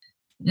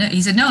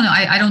he said, no,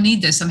 I don't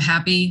need this. I'm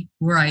happy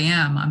where I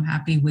am. I'm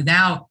happy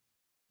without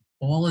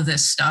all of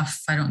this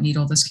stuff. I don't need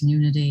all this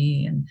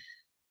community. And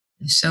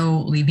so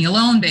leave me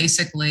alone,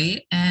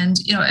 basically. And,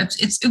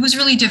 it was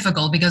really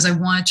difficult because I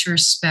wanted to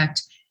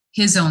respect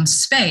his own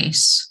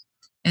space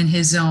and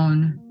his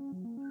own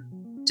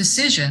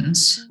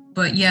decisions.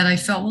 But yet I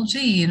felt, well,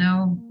 gee,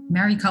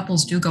 married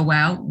couples do go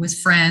out with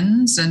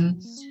friends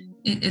and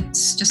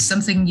it's just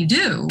something you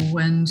do.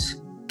 And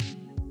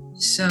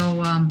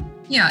so,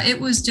 it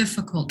was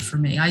difficult for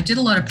me. I did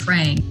a lot of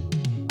praying.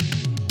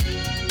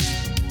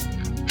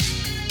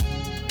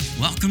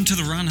 Welcome to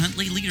the Ron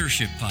Huntley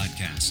Leadership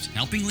Podcast,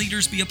 helping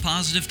leaders be a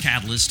positive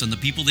catalyst on the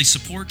people they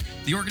support,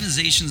 the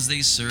organizations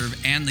they serve,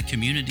 and the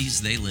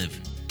communities they live.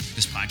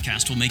 This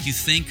podcast will make you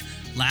think,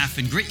 laugh,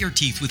 and grit your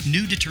teeth with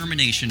new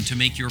determination to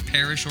make your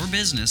parish or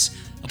business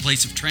a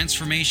place of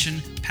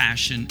transformation,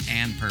 passion,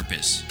 and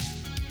purpose.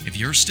 If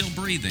you're still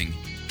breathing,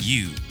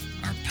 you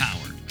are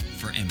powered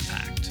for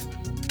impact.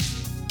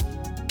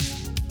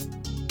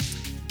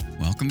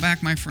 Welcome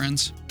back, my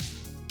friends.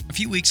 A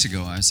few weeks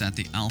ago, I was at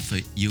the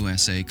Alpha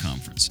USA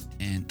conference,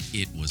 and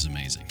it was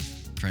amazing.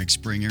 Craig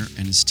Springer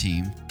and his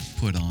team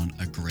put on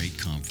a great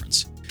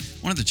conference.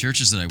 One of the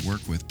churches that I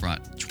work with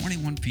brought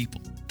 21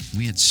 people.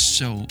 We had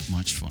so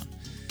much fun.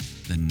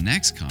 The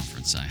next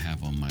conference I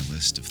have on my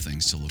list of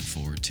things to look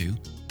forward to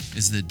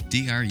is the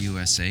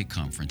DRUSA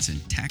conference in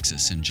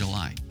Texas in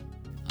July.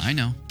 I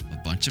know, a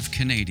bunch of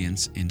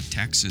Canadians in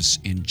Texas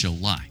in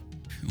July.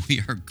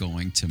 We are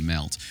going to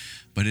melt,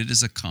 but it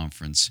is a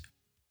conference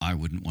I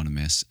wouldn't want to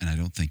miss, and I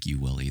don't think you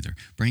will either.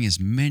 Bring as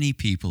many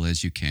people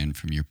as you can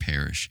from your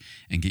parish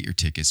and get your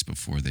tickets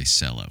before they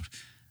sell out.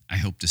 I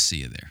hope to see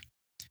you there.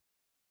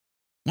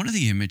 One of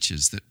the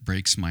images that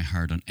breaks my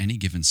heart on any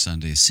given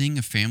Sunday is seeing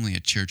a family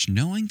at church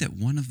knowing that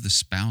one of the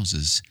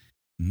spouses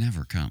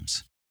never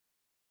comes.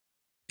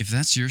 If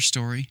that's your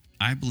story,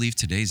 I believe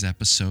today's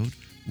episode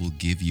will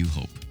give you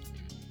hope.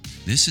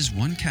 This is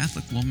one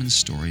Catholic woman's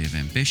story of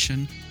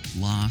ambition,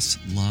 loss,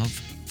 love,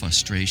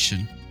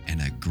 frustration,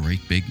 and a great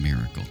big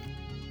miracle.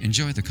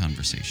 Enjoy the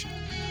conversation.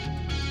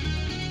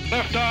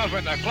 Lift off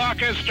and the clock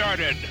has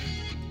started.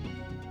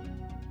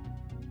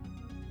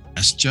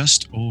 As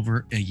just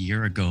over a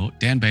year ago,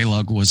 Dan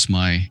Balog was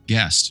my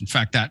guest. In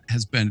fact, that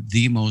has been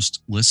the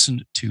most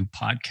listened to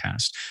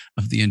podcast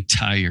of the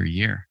entire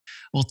year.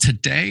 Well,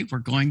 today we're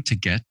going to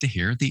get to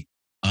hear the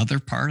other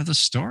part of the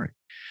story.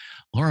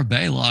 Laura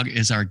Balog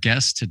is our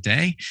guest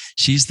today.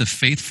 She's the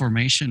Faith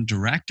Formation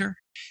Director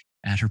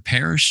at her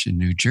parish in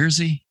New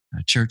Jersey,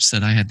 a church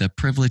that I had the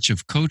privilege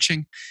of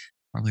coaching,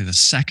 probably the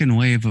second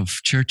wave of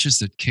churches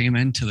that came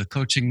into the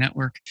coaching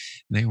network.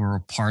 They were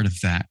a part of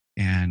that.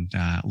 And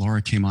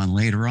Laura came on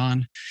later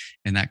on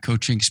in that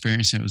coaching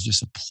experience, and it was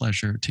just a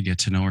pleasure to get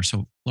to know her.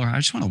 So, Laura, I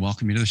just want to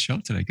welcome you to the show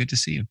today. Good to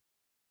see you.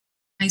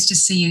 Nice to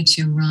see you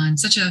too, Ron.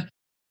 Such a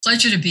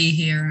pleasure to be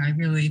here. I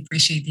really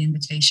appreciate the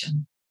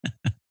invitation.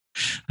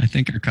 I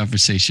think our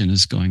conversation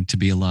is going to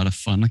be a lot of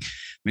fun.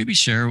 Maybe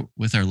share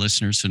with our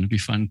listeners, and it'd be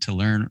fun to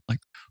learn,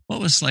 what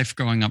was life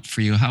growing up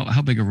for you?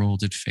 How big a role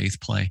did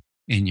faith play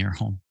in your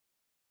home?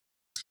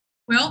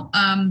 Well,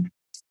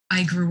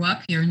 I grew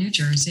up here in New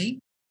Jersey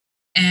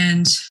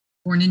and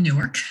born in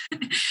Newark.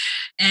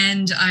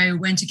 And I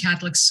went to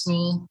Catholic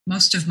school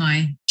most of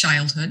my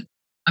childhood.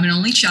 I'm an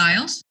only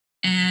child,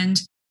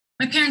 and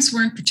my parents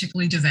weren't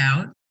particularly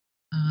devout.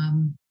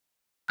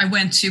 I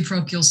went to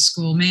parochial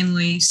school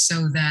mainly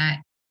so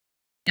that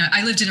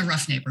I lived in a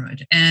rough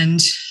neighborhood and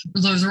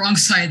was the wrong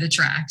side of the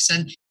tracks.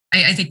 And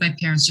I think my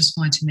parents just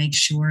wanted to make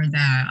sure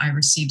that I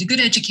received a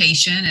good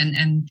education.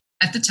 And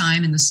at the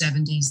time in the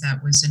 70s,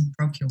 that was in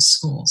parochial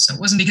school. So it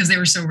wasn't because they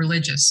were so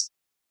religious.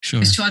 Sure.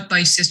 I was taught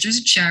by Sisters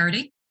of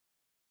Charity.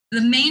 The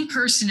main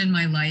person in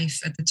my life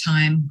at the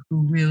time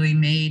who really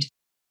made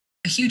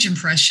a huge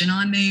impression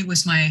on me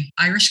was my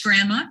Irish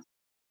grandma.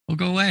 Well,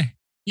 go away.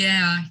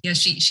 Yeah.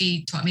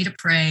 She taught me to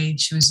pray.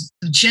 She was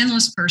the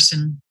gentlest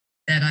person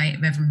that I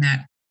have ever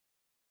met.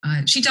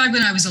 She died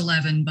when I was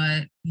 11,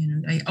 but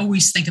I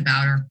always think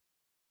about her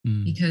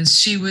because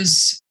she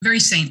was very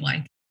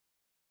saint-like.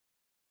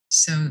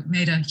 So it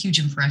made a huge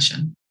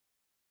impression.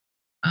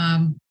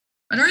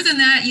 But other than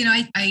that,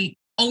 I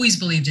always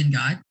believed in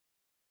God.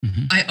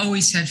 Mm-hmm. I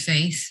always had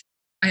faith.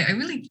 I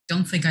really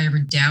don't think I ever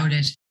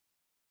doubted.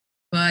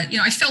 But,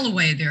 I fell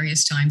away at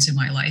various times in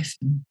my life.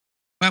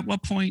 At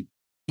what point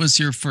was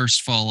your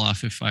first fall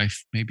off, if I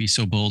may be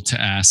so bold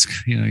to ask?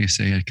 You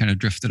say I kind of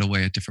drifted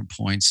away at different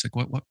points.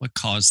 What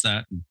caused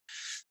that?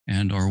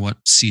 And or what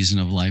season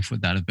of life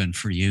would that have been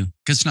for you?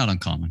 Because it's not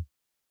uncommon.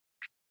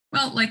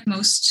 Well, like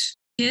most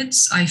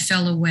kids, I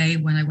fell away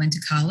when I went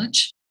to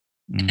college.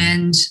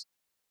 And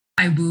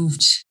I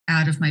moved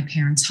out of my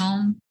parents'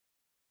 home.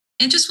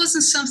 It just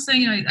wasn't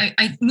something,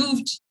 I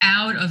moved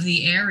out of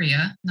the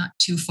area, not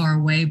too far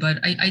away, but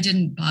I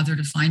didn't bother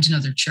to find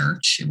another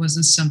church. It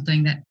wasn't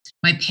something that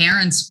my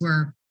parents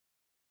were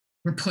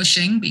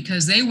pushing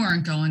because they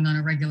weren't going on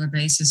a regular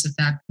basis at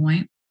that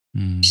point.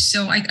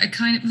 So I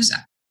kind of was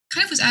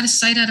out of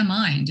sight, out of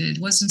mind. It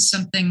wasn't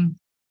something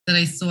that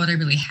I thought I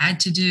really had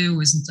to do. It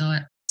wasn't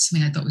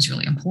something I thought was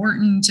really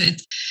important.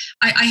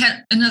 I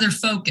had another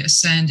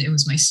focus, and it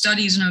was my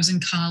studies when I was in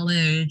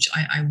college.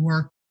 I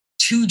worked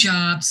two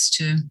jobs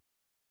to,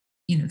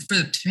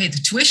 to pay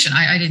the tuition.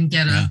 I didn't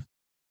get a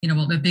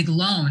big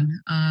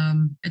loan.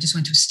 I just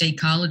went to a state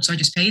college, so I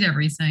just paid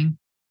everything.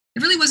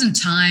 It really wasn't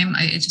time.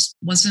 I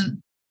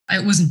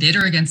wasn't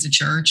bitter against the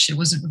church. It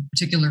wasn't for a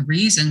particular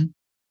reason.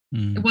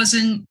 It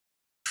wasn't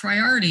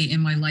priority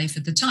in my life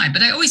at the time,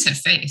 but I always had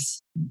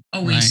faith,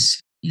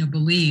 always,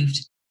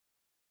 believed.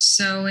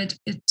 So I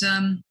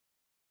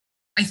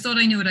thought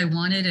I knew what I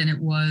wanted, and it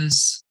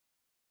was,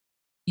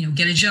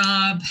 get a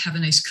job, have a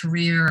nice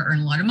career,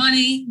 earn a lot of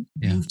money,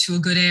 move to a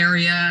good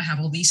area, have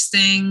all these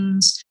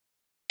things.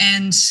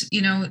 And,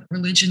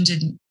 religion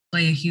didn't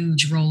play a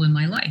huge role in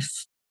my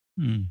life.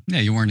 Yeah,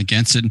 you weren't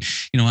against it.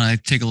 When I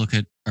take a look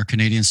at our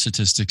Canadian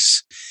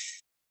statistics,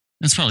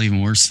 it's probably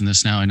even worse than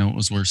this now. I know it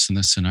was worse than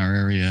this in our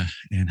area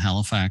in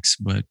Halifax,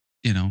 but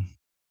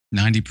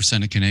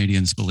 90% of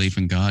Canadians believe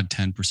in God.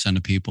 10%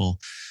 of people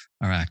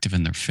are active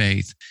in their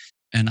faith.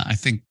 And I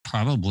think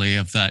probably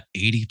of that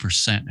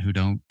 80% who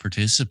don't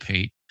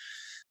participate,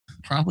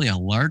 probably a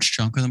large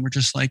chunk of them were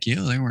just like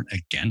you. They weren't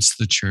against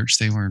the church.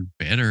 They weren't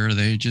bitter.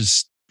 They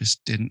just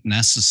didn't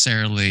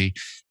necessarily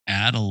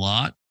add a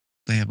lot.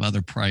 They have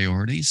other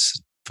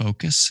priorities,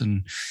 focus,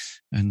 and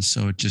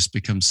so it just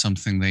becomes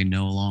something they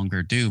no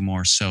longer do,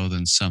 more so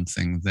than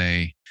something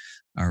they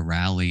are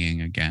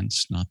rallying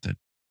against. Not that,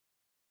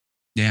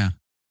 yeah.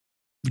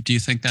 Do you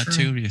think that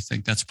too? Do you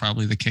think that's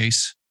probably the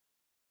case?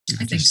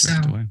 I think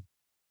so.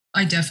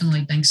 I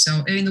definitely think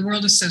so. I mean, the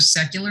world is so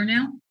secular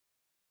now.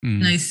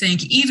 And I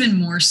think even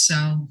more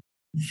so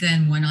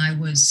than when I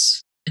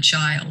was a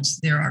child,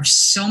 there are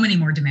so many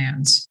more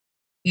demands.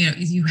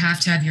 You have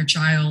to have your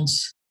child,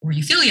 or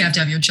you feel you have to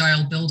have your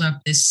child build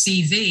up this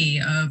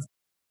CV of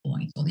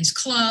going to all these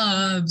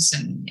clubs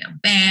and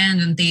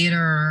band and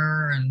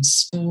theater and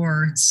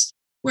sports,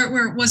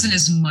 where it wasn't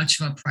as much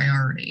of a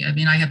priority. I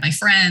mean, I had my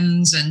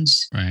friends and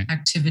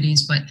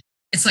activities, but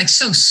it's like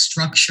so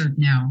structured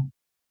now.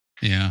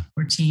 Yeah.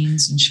 For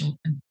teens and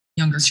children,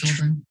 younger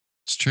children.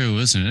 It's true,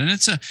 isn't it? And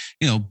it's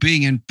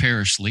being in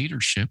parish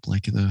leadership,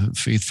 like the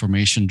faith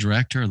formation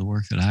director, the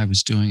work that I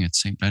was doing at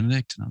St.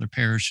 Benedict and other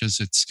parishes.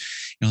 It's,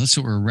 that's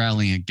what we're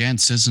rallying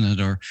against, isn't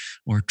it?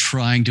 Or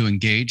trying to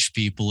engage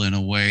people in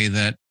a way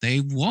that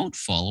they won't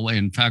fall away.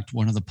 In fact,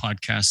 one of the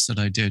podcasts that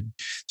I did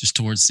just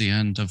towards the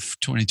end of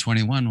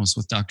 2021 was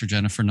with Dr.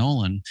 Jennifer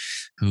Nolan,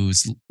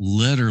 who's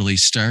literally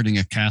starting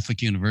a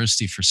Catholic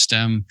university for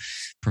STEM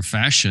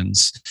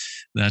professions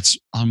that's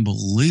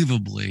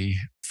unbelievably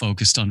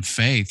focused on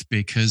faith,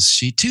 because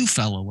she too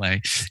fell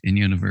away in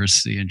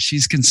university and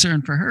she's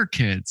concerned for her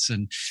kids.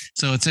 And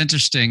so it's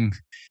interesting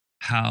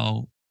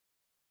how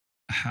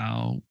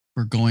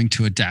we're going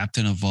to adapt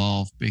and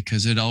evolve,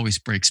 because it always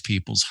breaks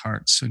people's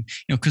hearts. And,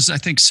 because I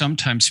think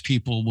sometimes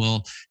people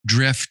will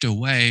drift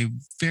away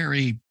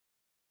very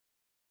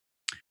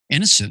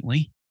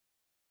innocently,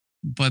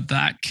 but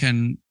that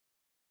can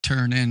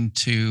turn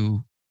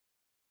into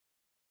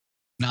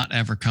not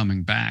ever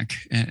coming back,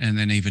 and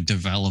then even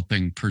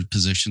developing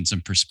positions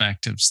and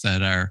perspectives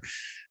that are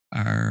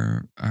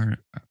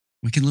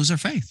we can lose our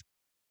faith.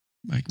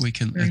 Like we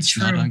can, Very it's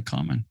true. not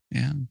uncommon.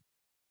 Yeah.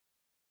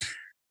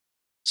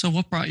 So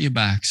what brought you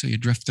back? So you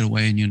drifted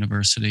away in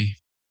university.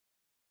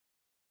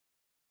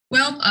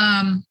 Well,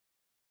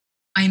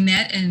 I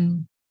met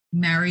and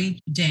married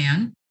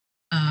Dan.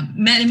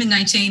 Met him in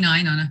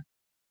 1989 on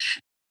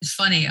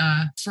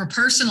for a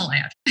personal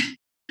ad.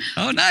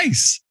 Oh,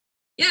 nice.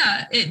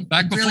 Yeah.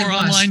 Back before really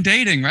online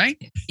dating, right?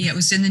 Yeah, it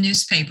was in the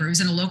newspaper. It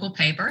was in a local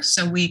paper.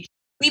 So we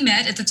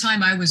met. At the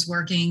time I was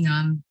working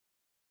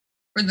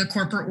for the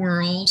corporate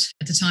world.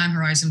 At the time,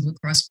 Horizon Blue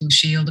Cross Blue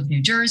Shield of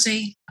New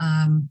Jersey.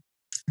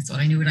 I thought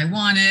I knew what I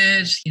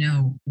wanted,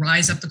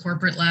 rise up the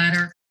corporate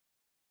ladder.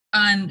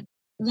 And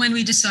when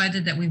we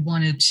decided that we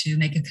wanted to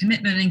make a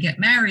commitment and get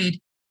married,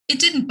 it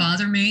didn't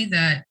bother me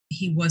that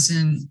he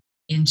wasn't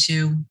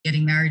into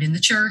getting married in the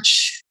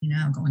church,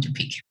 going to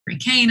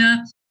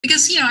pre-Cana,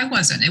 because, I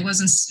wasn't. It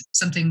wasn't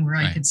something where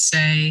I could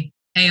say,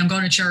 hey, I'm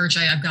going to church.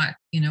 I've got,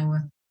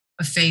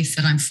 a faith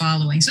that I'm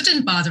following. So it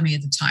didn't bother me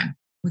at the time.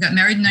 We got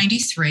married in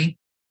 93.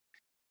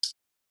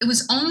 It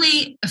was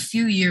only a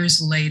few years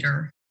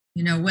later,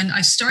 when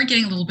I started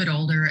getting a little bit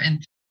older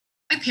and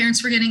my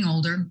parents were getting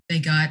older. They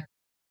got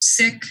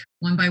sick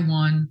one by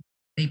one.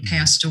 They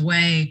passed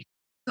away.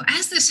 So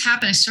as this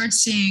happened, I started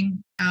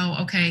seeing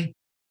how,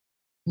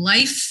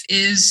 life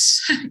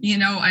is,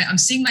 I'm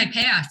seeing my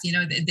path,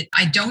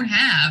 I don't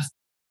have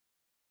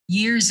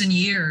years and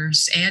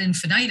years ad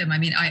infinitum. I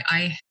mean,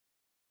 I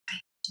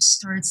just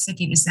started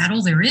thinking, is that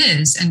all there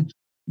is? And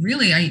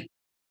really, I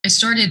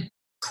started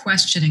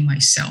questioning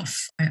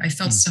myself. I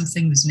felt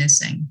something was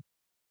missing.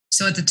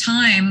 So at the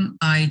time,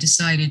 I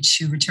decided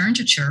to return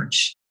to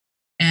church,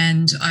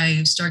 and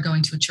I started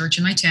going to a church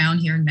in my town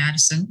here in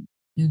Madison,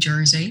 New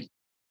Jersey.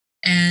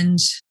 And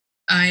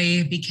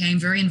I became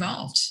very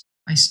involved.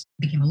 I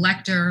became a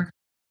lector,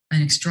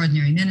 an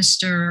extraordinary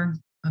minister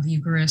of the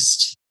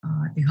Eucharist.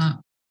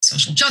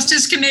 social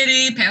justice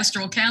committee,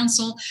 pastoral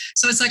council.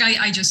 So it's like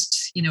I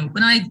just,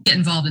 when I get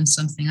involved in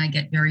something, I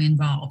get very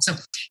involved. So,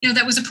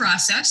 that was a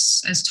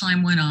process as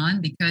time went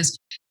on, because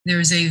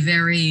there's a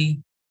very,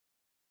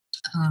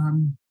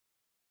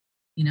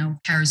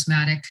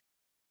 charismatic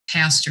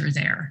pastor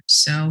there.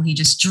 So he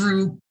just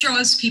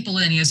draws people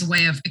in. He has a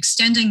way of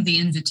extending the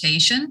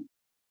invitation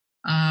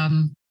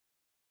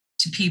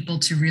to people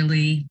to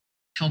really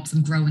help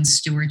them grow in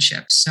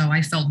stewardship. So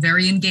I felt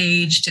very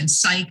engaged and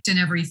psyched and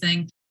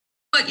everything.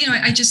 But,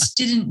 I just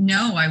didn't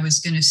know I was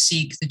going to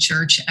seek the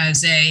church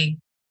as a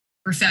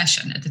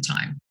profession at the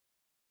time.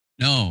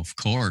 No, of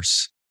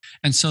course.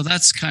 And so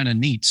that's kind of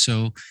neat.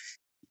 So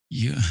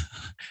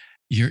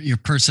your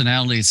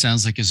personality, it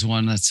sounds like, is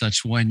one that's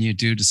such, when you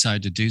do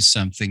decide to do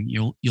something,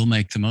 you'll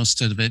make the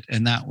most of it.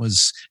 And that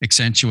was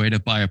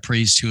accentuated by a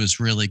priest who is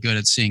really good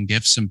at seeing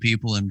gifts in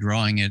people and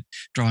drawing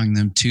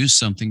them to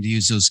something, to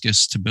use those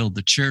gifts to build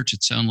the church.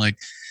 It sounded like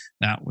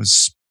that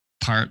was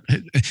part.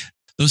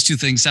 Those two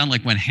things sound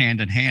like went hand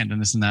in hand, and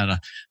isn't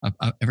that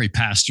every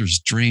pastor's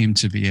dream,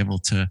 to be able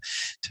to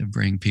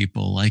bring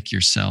people like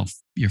yourself,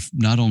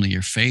 not only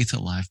your faith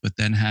alive, but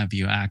then have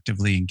you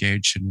actively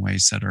engaged in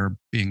ways that are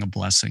being a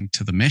blessing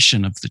to the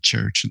mission of the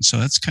church. And so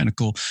that's kind of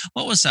cool.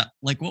 What was that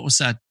like? What was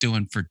that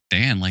doing for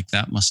Dan? Like,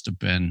 that must have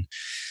been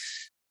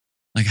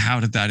like,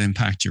 how did that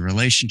impact your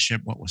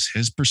relationship? What was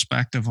his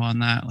perspective on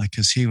that? Like,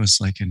 because he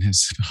was like, in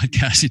his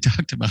podcast, he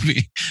talked about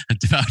being a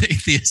devout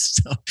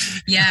atheist. So.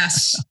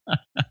 Yes.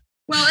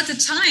 Well, at the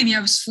time, I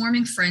was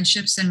forming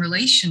friendships and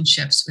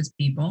relationships with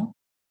people,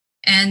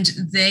 and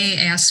they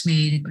asked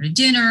me to go to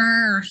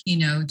dinner,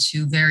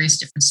 to various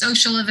different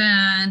social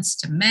events,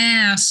 to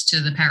mass, to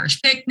the parish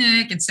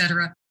picnic,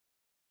 etc.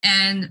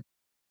 And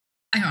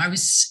I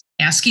was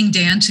asking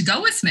Dan to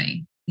go with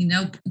me.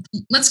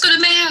 Let's go to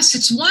mass.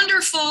 It's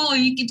wonderful.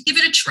 You can give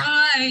it a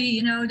try.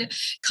 To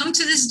come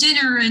to this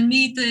dinner and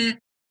meet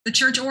the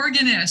church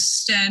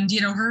organist and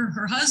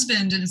her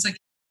husband. And it's like,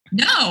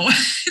 no,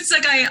 it's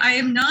like,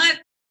 I'm not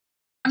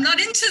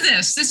into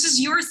this. This is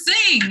your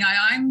thing.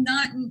 I'm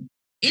not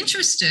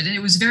interested. And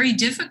it was very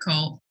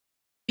difficult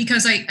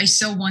because I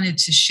so wanted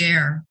to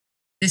share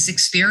this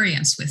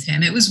experience with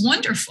him. It was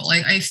wonderful.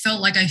 I felt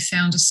like I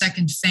found a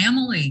second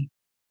family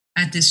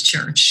at this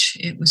church.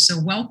 It was so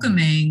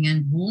welcoming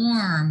and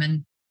warm.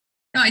 And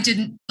I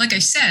didn't, like I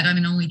said, I'm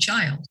an only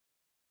child.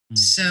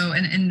 So,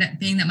 and that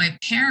being that my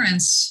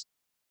parents,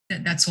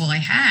 that's all I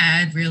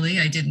had, really.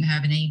 I didn't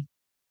have any,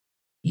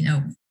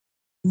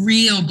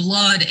 real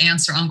blood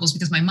aunts or uncles,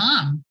 because my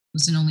mom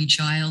was an only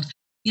child.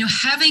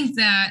 Having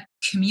that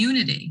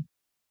community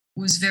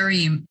is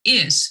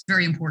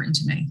very important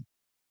to me.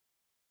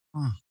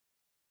 Oh,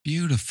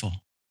 beautiful.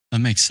 That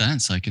makes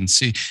sense. I can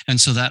see.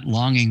 And so that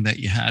longing that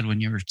you had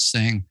when you were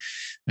saying,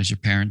 as your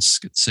parents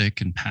get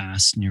sick and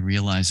pass, and you're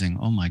realizing,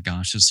 oh my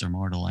gosh, is there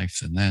more to life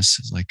than this?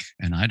 It's like,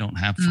 and I don't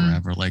have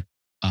forever. Like,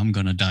 I'm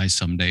going to die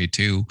someday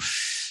too.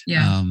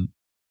 Yeah.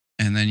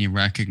 And then you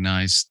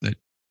recognize that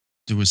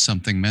there was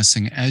something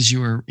missing as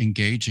you were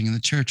engaging in the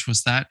church.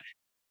 Was that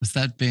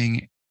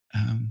being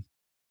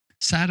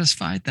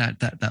satisfied,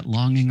 that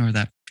longing, or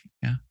that?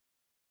 Yeah,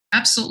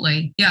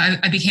 absolutely. Yeah,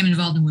 I became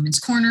involved in Women's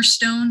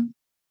Cornerstone.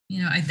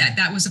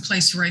 That was a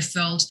place where I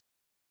felt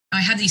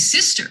I had these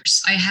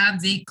sisters. I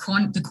have the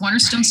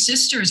Cornerstone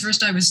sisters.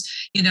 First, I was,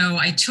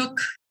 I took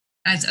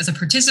as a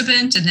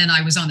participant, and then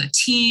I was on the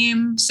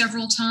team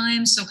several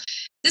times. So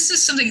this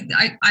is something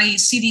I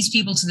see these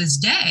people to this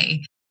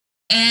day.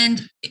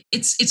 And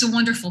it's a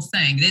wonderful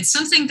thing. It's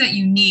something that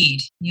you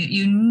need.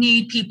 You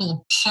need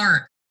people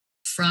apart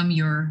from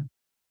your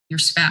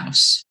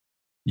spouse.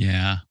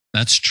 Yeah,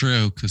 that's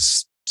true.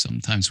 Because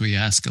sometimes we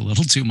ask a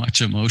little too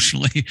much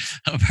emotionally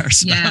of our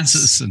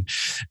spouses,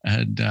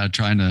 and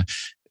trying to,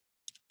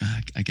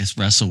 I guess,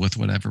 wrestle with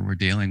whatever we're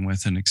dealing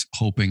with, and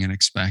hoping and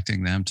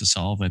expecting them to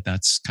solve it.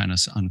 That's kind of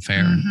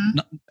unfair,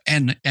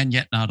 and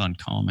yet not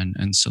uncommon.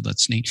 And so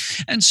that's neat.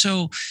 And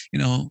so,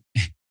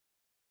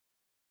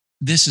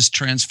 this is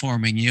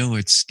transforming you.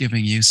 It's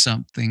giving you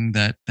something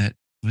that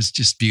was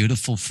just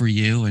beautiful for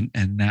you.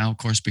 And now, of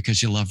course,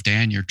 because you love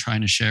Dan, you're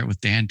trying to share it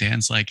with Dan.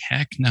 Dan's like,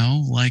 heck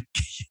no, like,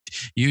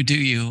 you do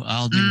you,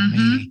 I'll do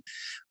me.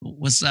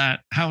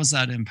 How was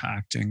that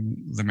impacting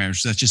the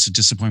marriage? Was that just a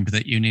disappointment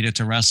that you needed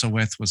to wrestle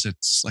with? Was it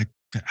like,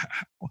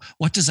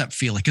 what does that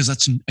feel like? Because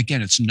that's,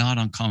 again, it's not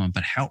uncommon,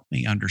 but help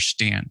me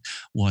understand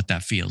what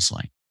that feels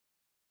like.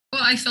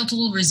 Well, I felt a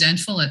little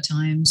resentful at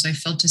times. I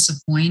felt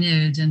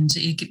disappointed, and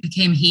it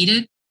became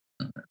heated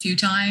a few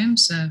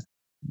times.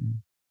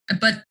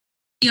 But,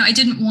 I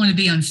didn't want to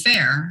be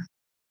unfair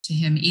to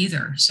him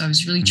either. So I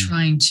was really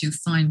trying to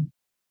find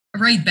a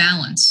right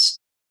balance,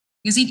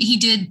 because he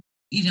did,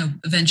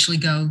 eventually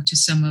go to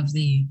some of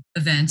the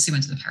events. He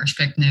went to the parish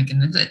picnic,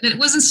 and it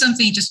wasn't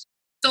something he just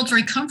felt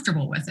very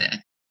comfortable with it.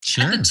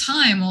 Sure. At the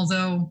time,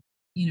 although,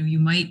 you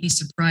might be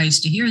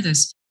surprised to hear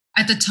this,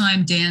 at the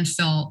time, Dan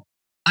felt,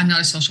 I'm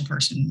not a social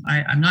person.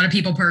 I'm not a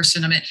people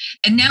person.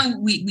 And now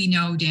we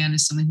know Dan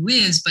is someone who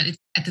is, but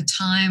at the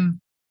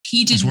time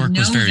he didn't know that. His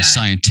work was very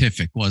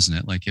scientific, wasn't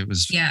it? Like, it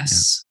was.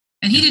 Yes.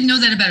 And he didn't know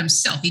that about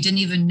himself. He didn't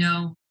even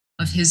know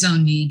of his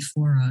own need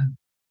for a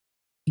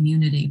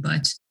community.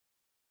 But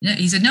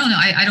he said, no,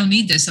 I don't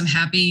need this. I'm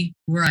happy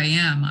where I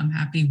am. I'm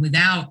happy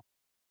without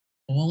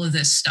all of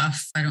this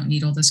stuff. I don't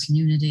need all this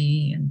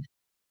community. And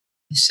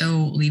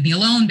so leave me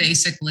alone,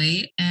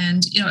 basically.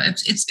 And,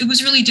 it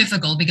was really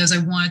difficult because I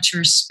wanted to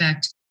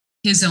respect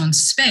his own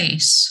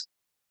space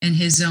and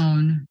his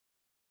own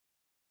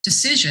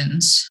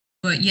decisions.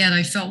 But yet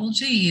I felt, well,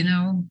 gee,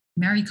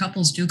 married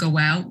couples do go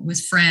out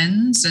with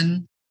friends,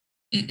 and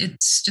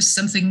it's just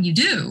something you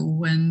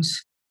do. And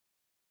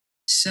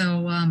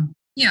so,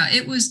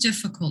 it was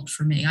difficult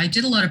for me. I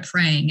did a lot of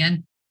praying.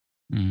 And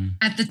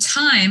at the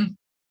time,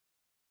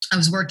 I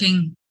was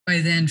working by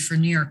then for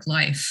New York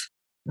Life,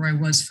 where I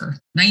was for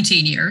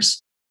 19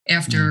 years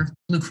after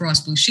Blue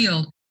Cross Blue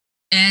Shield.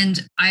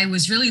 And I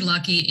was really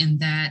lucky in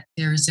that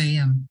there's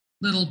a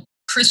little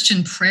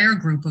Christian prayer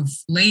group of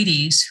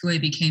ladies who I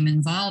became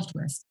involved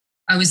with.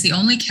 I was the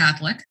only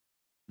Catholic.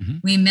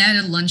 We met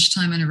at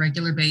lunchtime on a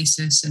regular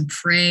basis and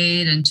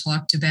prayed and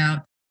talked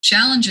about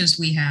challenges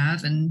we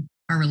have and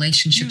our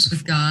relationships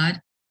with God.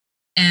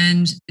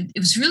 And it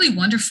was really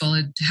wonderful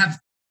to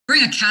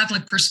bring a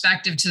Catholic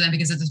perspective to them,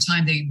 because at the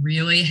time they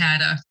really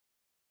had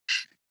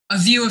a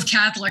view of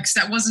Catholics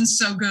that wasn't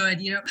so good,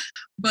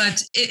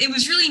 But it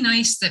was really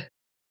nice that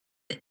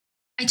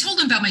I told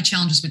them about my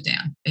challenges with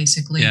Dan,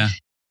 basically. Yeah.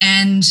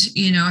 And,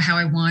 how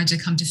I wanted to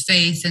come to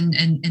faith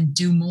and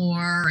do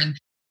more.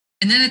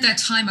 And then at that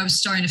time, I was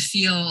starting to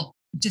feel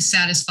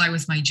dissatisfied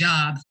with my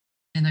job.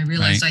 And I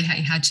realized I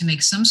had to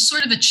make some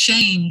sort of a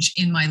change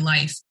in my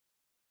life.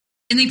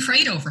 And they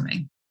prayed over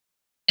me.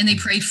 And they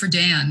prayed for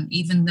Dan,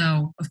 even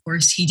though, of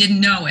course, he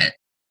didn't know it.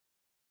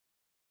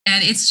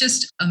 And it's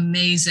just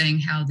amazing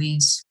how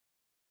these,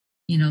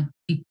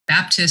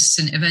 Baptists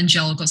and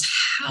evangelicals,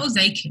 how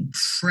they can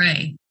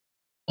pray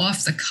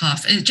off the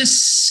cuff. It's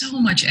just so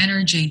much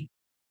energy.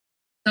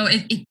 So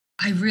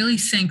I really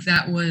think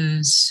that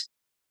was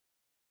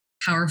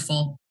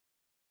powerful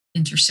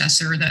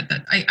intercessor.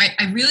 That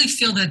I really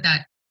feel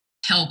that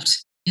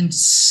helped in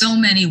so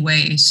many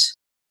ways,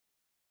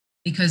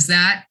 because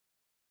that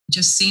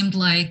just seemed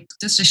like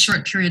just a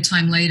short period of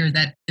time later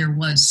that there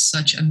was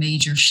such a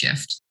major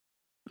shift.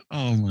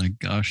 Oh my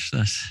gosh,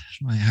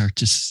 my heart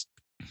just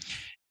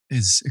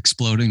is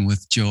exploding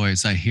with joy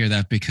as I hear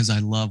that, because I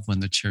love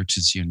when the church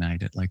is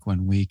united, like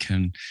when we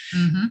can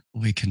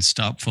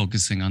stop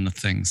focusing on the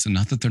things, and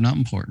not that they're not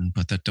important,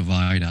 but that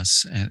divide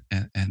us,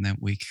 and that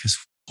because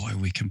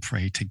we can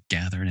pray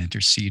together and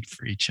intercede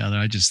for each other.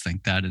 I just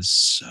think that is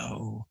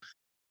so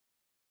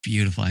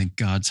beautiful. I think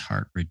God's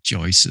heart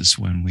rejoices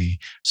when we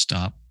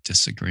stop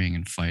disagreeing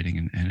and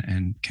fighting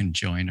and can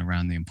join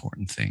around the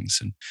important things.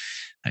 And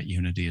that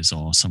unity is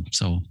awesome.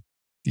 So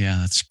yeah,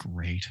 that's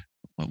great.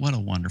 What a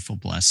wonderful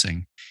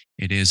blessing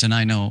it is. And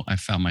I know I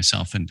found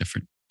myself in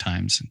different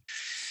times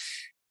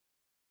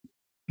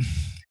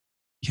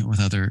and with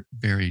other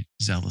very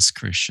zealous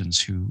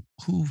Christians who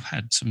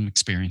had some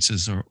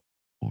experiences or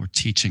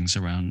teachings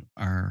around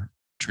our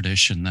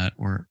tradition that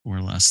were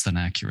less than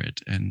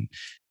accurate. And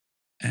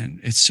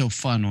it's so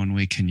fun when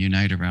we can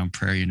unite around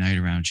prayer, unite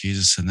around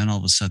Jesus, and then all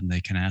of a sudden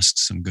they can ask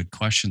some good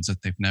questions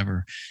that they've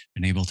never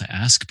been able to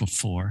ask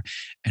before.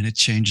 And it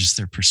changes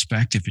their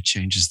perspective, it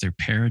changes their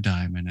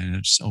paradigm, and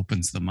it just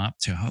opens them up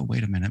to, oh,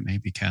 wait a minute,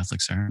 maybe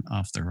Catholics aren't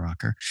off their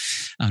rocker.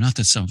 Not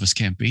that some of us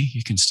can't be.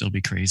 You can still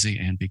be crazy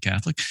and be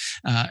Catholic.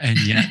 And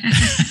yet,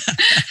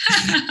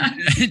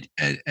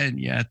 and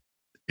yet,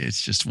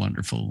 it's just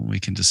wonderful when we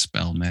can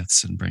dispel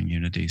myths and bring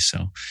unity.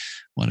 So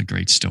what a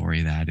great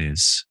story that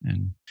is.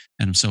 And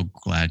I'm so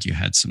glad you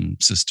had some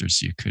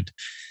sisters you could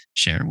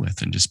share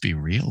with and just be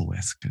real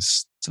with,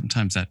 because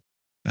sometimes that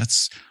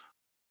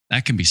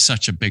can be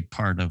such a big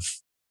part of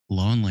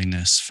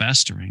loneliness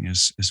festering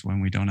is when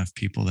we don't have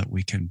people that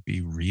we can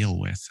be real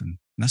with. And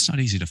that's not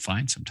easy to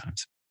find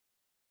sometimes.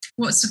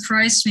 What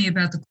surprised me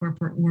about the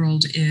corporate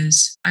world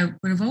is I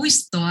would have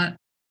always thought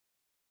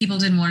people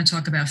didn't want to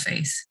talk about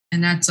faith.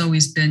 And that's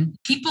always been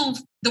people,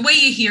 the way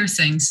you hear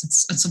things,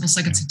 it's almost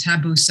like it's a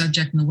taboo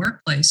subject in the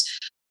workplace.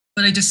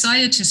 But I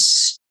decided to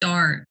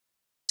start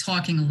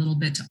talking a little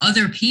bit to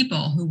other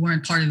people who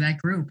weren't part of that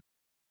group.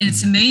 And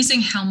it's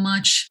amazing how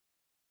much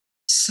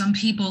some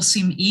people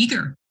seem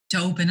eager to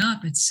open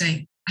up and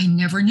say, I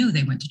never knew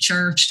they went to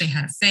church, they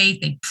had a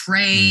faith, they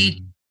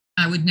prayed.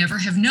 I would never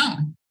have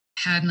known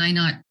hadn't I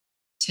not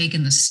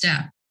taken the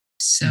step.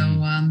 So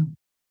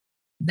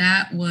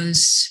that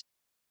was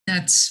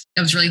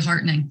really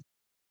heartening.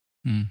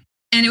 And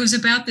it was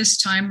about this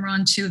time,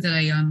 Ron, too, that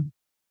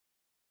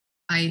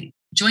I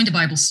joined a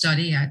Bible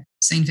study at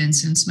St.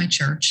 Vincent's, my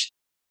church.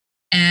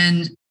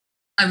 And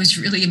I was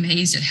really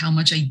amazed at how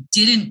much I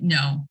didn't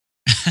know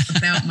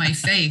about my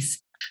faith.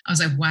 I was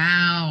like,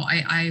 wow,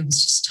 I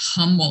was just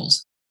humbled.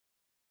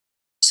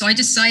 So I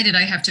decided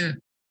I have to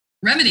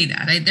remedy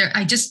that.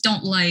 I just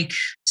don't like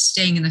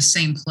staying in the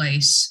same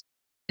place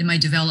in my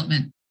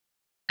development,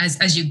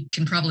 as you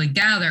can probably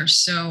gather.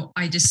 So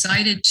I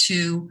decided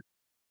to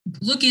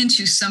look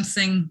into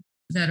something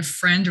that a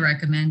friend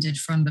recommended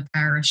from the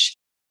parish.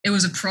 it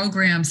was a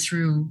program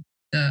through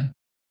the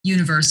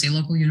university,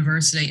 local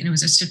university, and it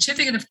was a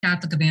certificate of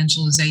Catholic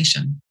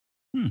evangelization.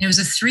 It was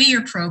a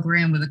 3-year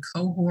program with a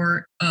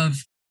cohort of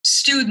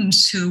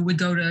students who would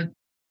go to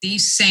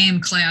these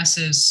same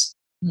classes,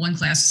 one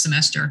class a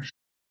semester,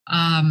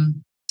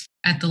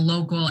 at the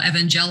local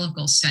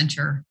evangelical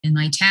center in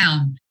my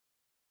town.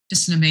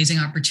 Just an amazing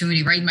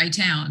opportunity right in my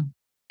town.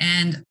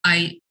 And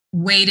I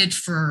waited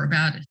for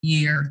about a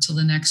year till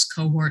the next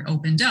cohort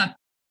opened up,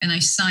 and I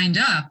signed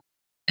up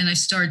and I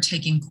started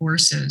taking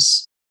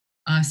courses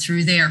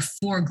through there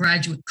for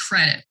graduate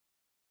credit.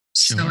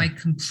 Sure. So I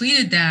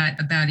completed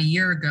that about a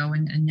year ago,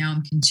 and now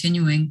I'm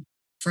continuing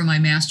for my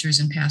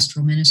master's in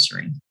pastoral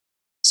ministry.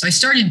 So I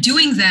started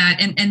doing that,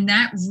 and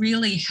that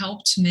really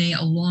helped me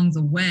along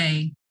the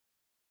way.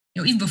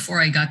 Even before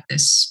I got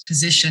this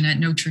position at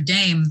Notre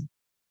Dame,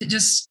 to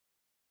just,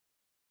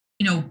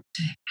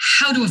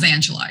 how to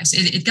evangelize.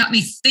 It got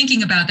me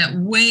thinking about that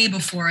way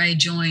before I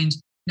joined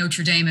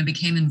Notre Dame and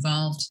became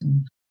involved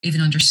and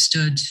even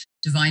understood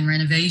divine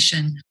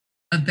renovation,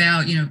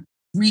 about,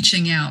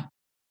 reaching out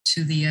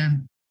to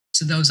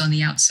those on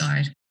the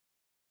outside.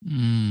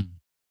 And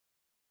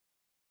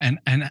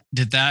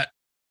did that,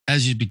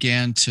 as you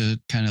began to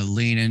kind of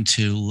lean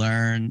into,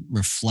 learn,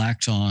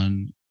 reflect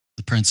on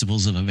the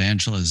principles of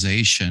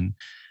evangelization,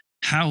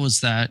 how was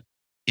that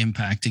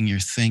impacting your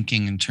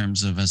thinking in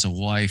terms of as a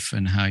wife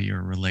and how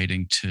you're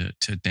relating to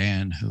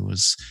Dan, who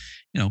was,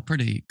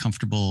 pretty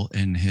comfortable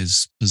in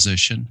his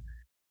position?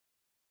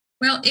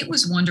 Well, it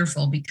was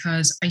wonderful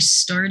because I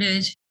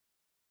started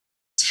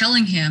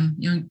telling him,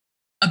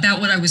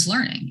 about what I was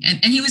learning.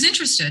 And he was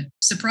interested,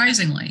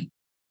 surprisingly.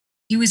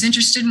 He was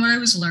interested in what I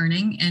was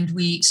learning. And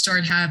we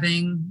started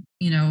having,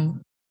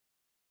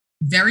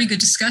 very good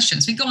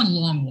discussions. We'd go on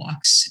long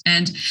walks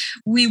and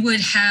we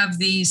would have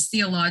these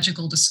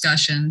theological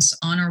discussions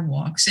on our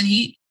walks. And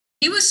he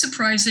was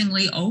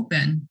surprisingly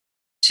open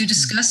to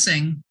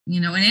discussing,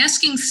 and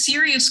asking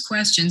serious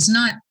questions,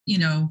 not,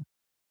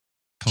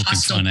 poking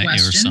fun at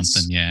you or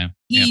something. Yeah.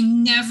 He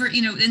never,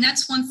 and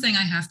that's one thing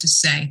I have to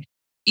say.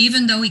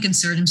 Even though he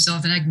considered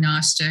himself an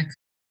agnostic,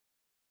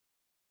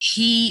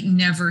 he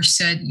never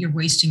said, "You're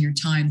wasting your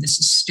time. This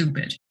is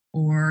stupid,"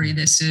 or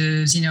 "This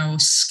is,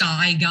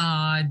 sky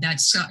god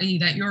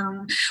that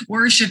you're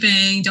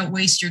worshiping. Don't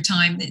waste your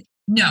time."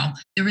 No,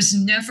 there was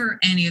never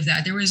any of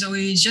that. There was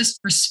always just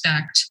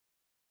respect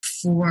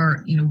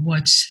for,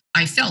 what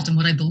I felt and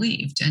what I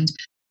believed, and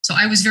so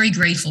I was very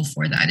grateful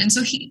for that. And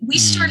so we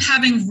started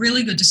having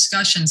really good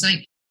discussions.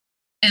 I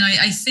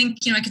think,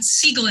 I could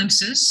see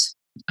glimpses,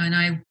 and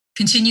I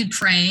continued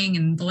praying,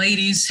 and the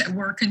ladies at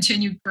work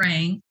continued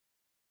praying.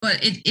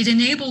 But it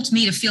enabled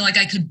me to feel like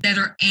I could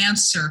better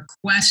answer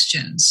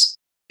questions,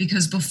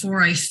 because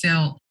before I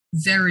felt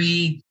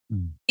very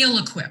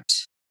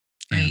ill-equipped,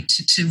 right,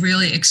 to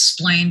really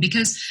explain,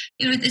 because,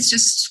 it's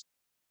just,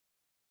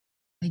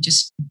 I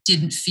just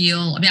didn't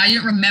feel, I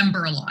didn't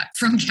remember a lot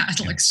from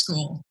Catholic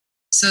school.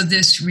 So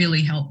this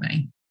really helped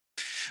me.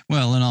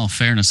 Well, in all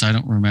fairness, I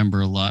don't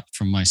remember a lot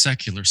from my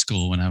secular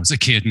school when I was a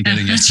kid and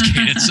getting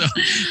educated. So,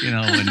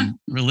 when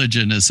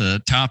religion is a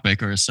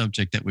topic or a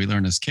subject that we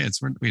learn as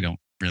kids, we don't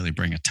really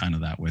bring a ton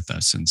of that with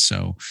us. And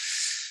so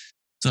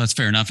that's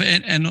fair enough.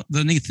 And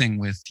the neat thing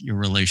with your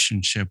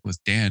relationship with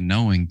Dan,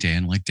 knowing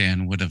Dan, like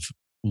Dan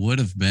would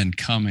have been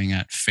coming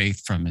at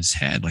faith from his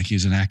head, like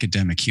he's an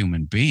academic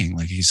human being,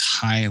 like he's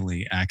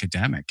highly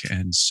academic,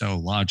 and so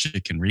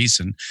logic and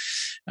reason,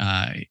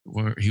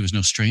 he was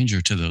no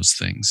stranger to those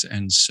things.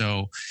 And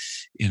so,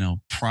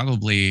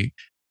 probably,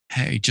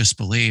 hey, just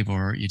believe,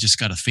 or you just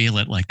got to feel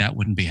it, like that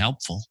wouldn't be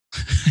helpful.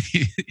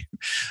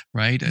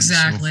 Right?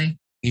 Exactly. And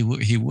so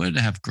he would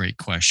have great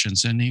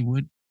questions, and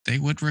they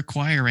would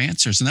require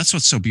answers. And that's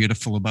what's so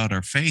beautiful about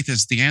our faith,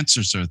 is the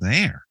answers are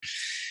there.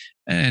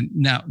 And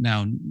now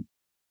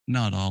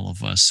not all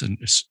of us, and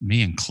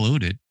me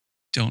included,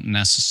 don't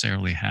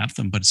necessarily have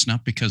them, but it's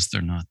not because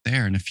they're not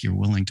there. And if you're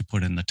willing to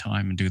put in the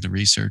time and do the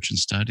research and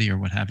study or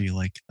what have you,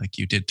 like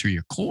you did through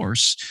your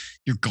course,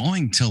 you're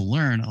going to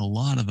learn a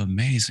lot of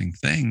amazing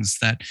things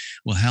that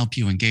will help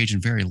you engage in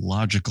very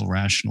logical,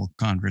 rational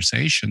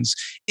conversations.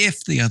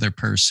 If the other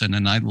person,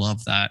 and I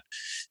love that,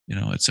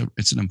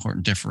 it's an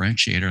important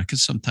differentiator,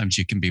 because sometimes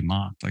you can be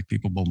mocked. Like,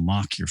 people will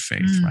mock your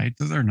faith, right?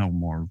 They're no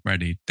more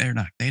ready.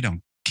 They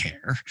don't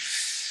care.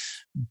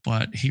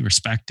 But he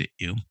respected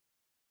you.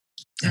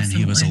 Definitely.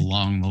 And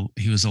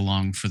he was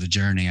along for the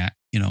journey,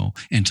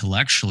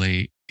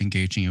 intellectually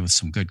engaging you with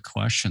some good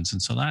questions.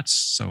 And so that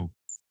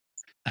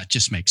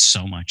just makes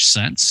so much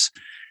sense.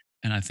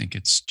 And I think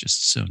it's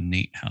just so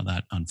neat how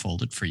that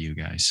unfolded for you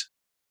guys.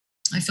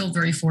 I feel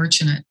very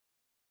fortunate.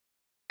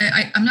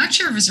 I'm not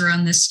sure if it was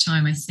around this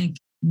time. I think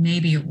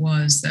maybe it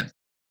was that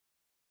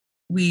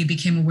we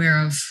became aware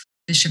of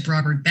Bishop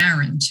Robert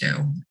Barron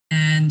too.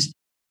 And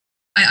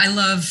I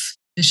love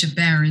Bishop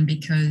Barron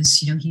because,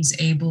 he's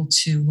able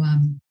to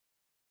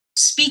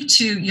speak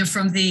to,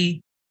 from the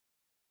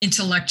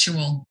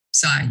intellectual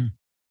side.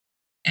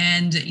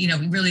 And, he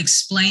really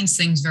explains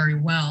things very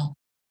well.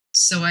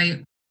 So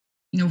I,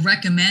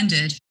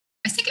 recommended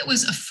I think it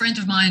was a friend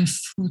of mine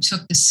who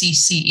took the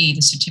CCE,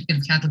 the Certificate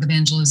of Catholic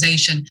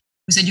Evangelization,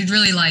 who said, you'd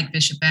really like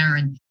Bishop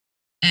Barron.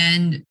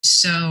 And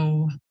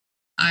so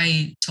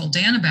I told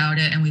Dan about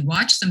it and we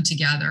watched them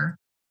together.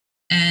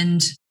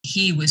 And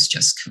he was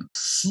just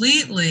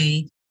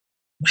completely,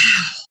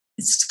 wow,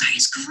 this guy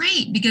is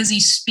great because he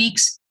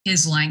speaks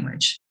his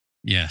language.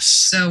 Yes.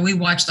 So we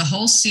watched the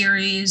whole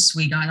series.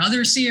 We got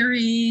other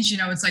series,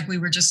 it's like we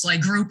were just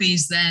like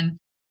groupies then.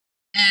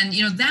 And,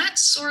 that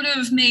sort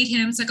of made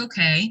him, it's like,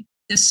 okay,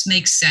 this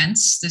makes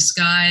sense. This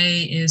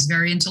guy is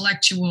very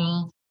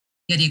intellectual,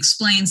 yet he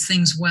explains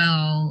things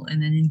well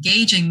in an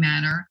engaging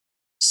manner.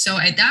 So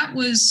that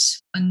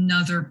was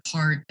another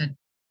part that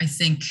I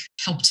think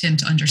helped him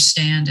to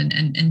understand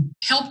and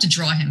helped to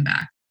draw him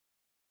back.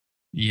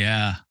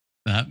 Yeah,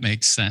 that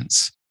makes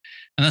sense.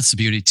 And that's the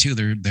beauty too.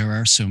 There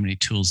are so many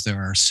tools.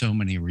 There are so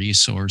many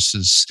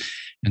resources.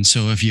 And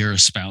so if you're a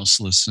spouse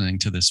listening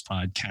to this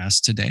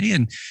podcast today,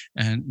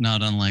 and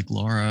not unlike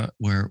Laura,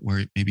 where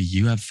maybe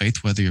you have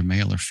faith, whether you're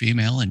male or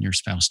female, and your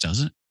spouse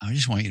doesn't, I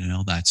just want you to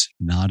know that's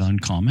not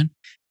uncommon.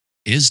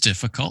 Is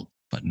difficult,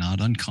 but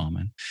not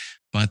uncommon.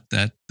 But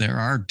that there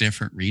are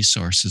different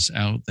resources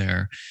out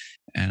there.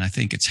 And I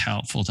think it's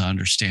helpful to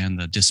understand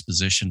the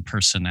disposition,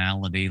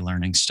 personality,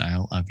 learning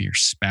style of your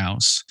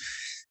spouse.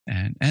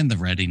 And the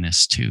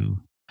readiness too.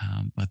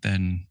 But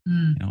then,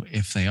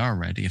 if they are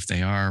ready, if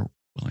they are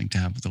willing to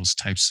have those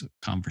types of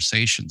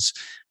conversations,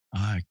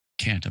 I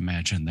can't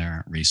imagine there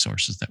aren't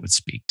resources that would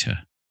speak to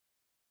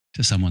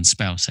someone's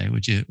spouse. Hey,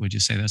 would you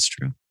say that's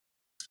true?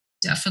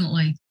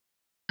 Definitely.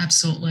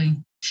 Absolutely.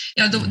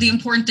 Yeah. The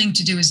important thing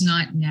to do is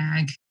not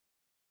nag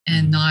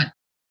and not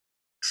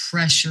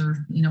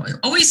pressure,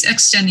 always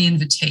extend the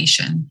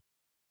invitation,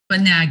 but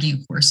nagging,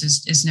 of course,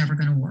 is never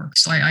going to work.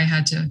 So I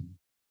had to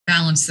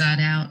balance that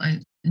out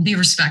and be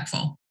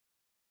respectful.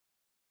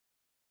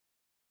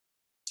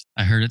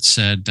 I heard it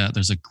said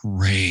there's a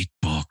great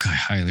book. I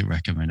highly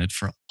recommend it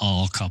for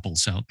all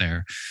couples out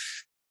there.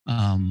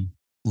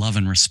 Love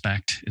and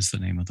Respect is the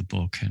name of the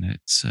book. And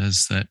it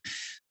says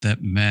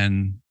that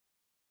men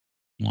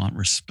want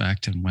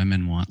respect and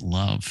women want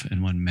love.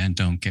 And when men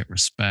don't get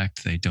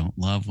respect, they don't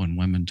love. When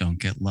women don't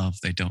get love,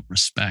 they don't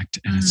respect.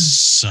 And it's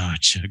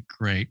such a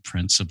great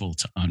principle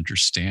to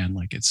understand.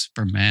 Like, it's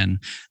for men,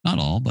 not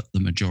all, but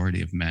the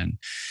majority of men,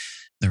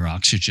 their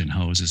oxygen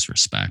hose is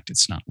respect.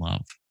 It's not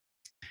love.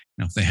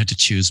 If they had to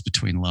choose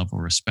between love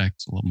or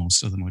respect, well,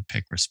 most of them would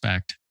pick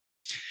respect.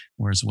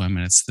 Whereas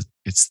women,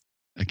 it's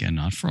again,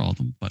 not for all of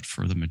them, but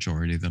for the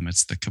majority of them,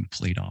 it's the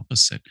complete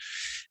opposite.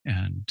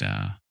 And,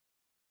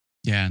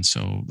 and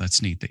so that's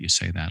neat that you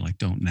say that. Like,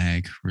 don't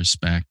nag,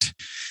 respect,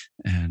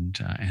 and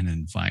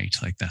invite.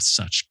 Like, that's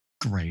such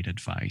great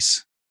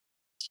advice.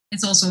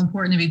 It's also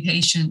important to be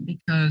patient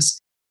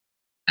because,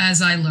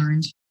 as I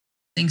learned,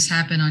 things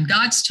happen on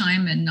God's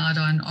time and not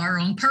on our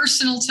own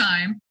personal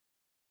time.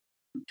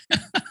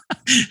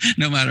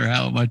 No matter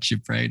how much you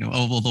pray,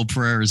 although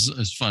prayer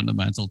is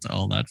fundamental to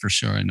all that, for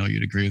sure. I know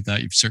you'd agree with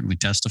that. You've certainly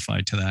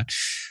testified to that.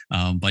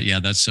 But yeah,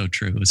 that's so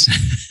true.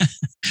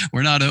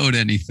 We're not owed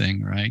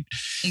anything, right?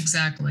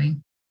 Exactly.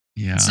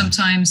 Yeah.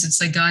 Sometimes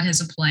it's like God has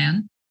a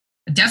plan.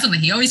 Definitely,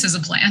 he always has a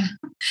plan.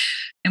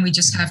 And we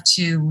just have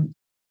to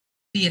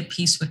be at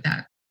peace with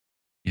that.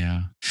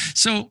 Yeah.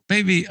 So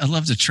maybe I'd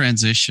love to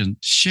transition.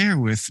 Share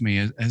with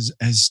me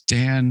as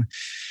Dan,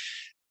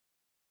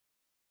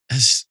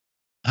 as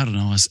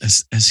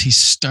he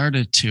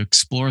started to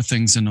explore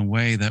things in a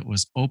way that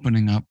was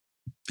opening up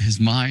his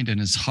mind and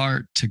his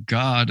heart to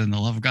God and the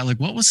love of God. Like,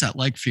 what was that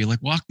like for you?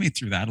 Like, walk me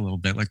through that a little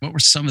bit. Like, what were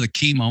some of the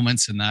key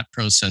moments in that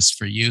process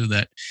for you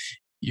that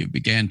you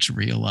began to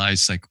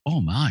realize, like,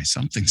 oh my,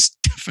 something's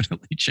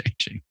definitely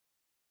changing?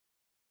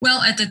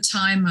 Well, at the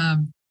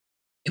time,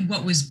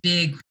 what was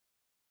big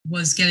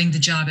was getting the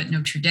job at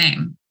Notre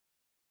Dame,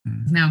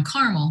 Mount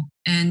Carmel.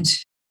 And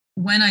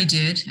when I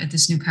did at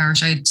this new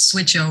parish, I'd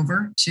switch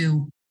over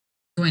to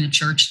going to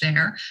church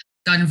there,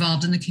 got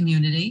involved in the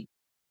community.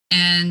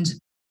 And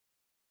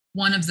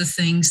one of the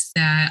things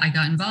that I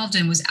got involved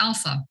in was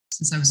Alpha,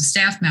 since I was a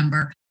staff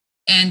member.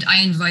 And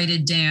I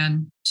invited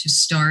Dan to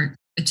start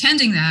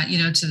attending that,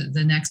 to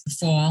the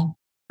fall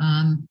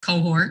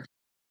cohort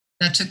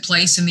that took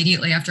place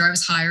immediately after I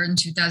was hired in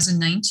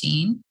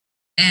 2019.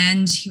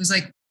 And he was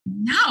like,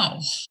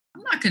 no,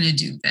 I'm not going to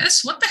do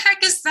this. What the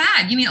heck is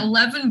that? You mean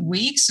 11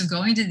 weeks of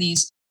going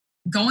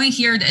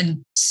here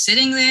and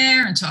sitting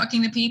there and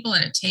talking to people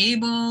at a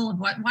table?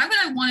 Why would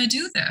I want to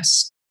do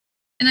this?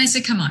 And I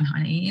said, come on,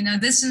 honey,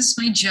 this is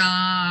my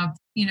job.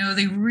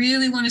 They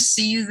really want to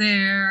see you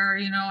there.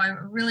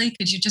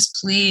 Could you just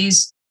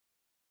please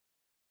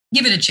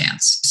give it a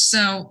chance?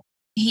 So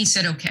he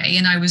said, okay.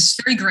 And I was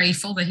very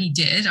grateful that he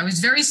did. I was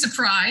very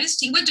surprised.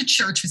 He went to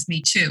church with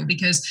me too,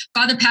 because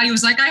Father Patty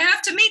was like, I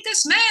have to meet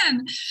this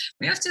man.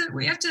 We have to,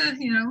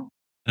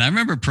 And I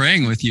remember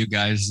praying with you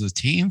guys as a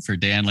team for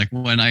Dan. Like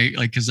when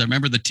because I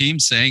remember the team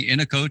saying in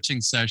a coaching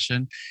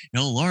session,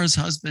 Laura's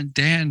husband,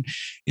 Dan,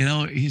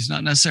 he's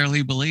not necessarily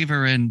a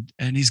believer and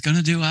he's going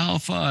to do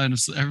Alpha. And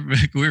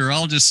we were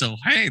all just so,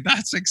 hey,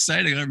 that's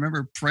exciting. I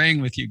remember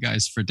praying with you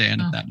guys for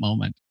Dan at that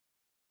moment.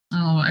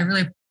 Oh, I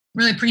really,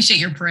 really appreciate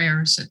your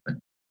prayers.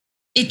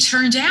 It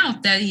turned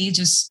out that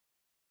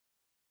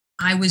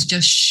I was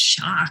just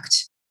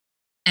shocked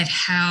at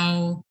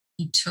how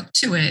he took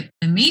to it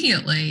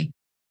immediately.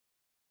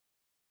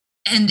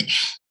 And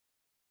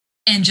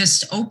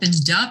just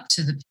opened up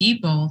to the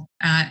people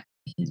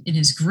in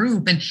his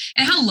group and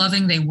how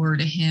loving they were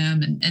to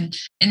him and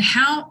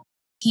how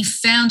he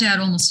found out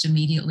almost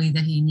immediately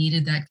that he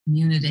needed that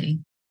community.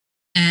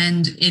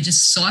 And it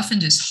just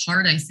softened his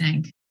heart, I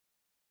think.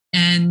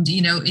 And,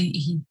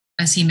 he,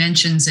 as he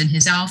mentions in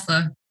his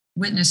Alpha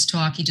witness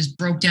talk, he just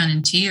broke down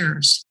in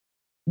tears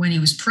when he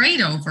was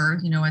prayed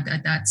over,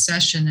 at that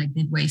session, like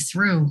midway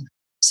through.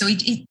 So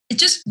it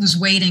just was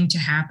waiting to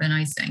happen,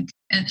 I think.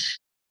 And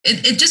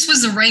it just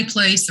was the right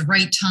place, the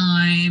right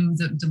time,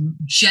 the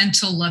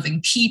gentle,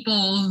 loving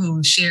people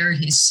who shared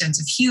his sense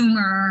of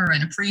humor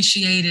and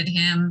appreciated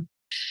him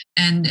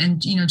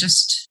and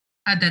just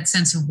had that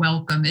sense of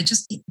welcome.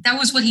 That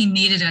was what he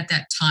needed at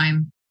that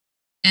time.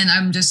 And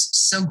I'm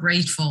just so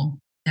grateful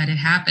that it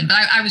happened. But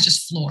I was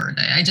just floored.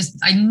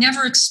 I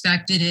never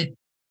expected it.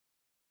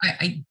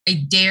 I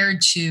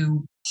dared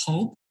to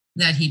hope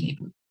that he maybe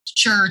went to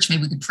church,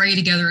 maybe we could pray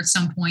together at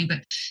some point,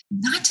 but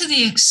not to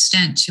the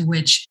extent to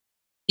which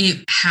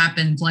it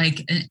happened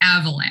like an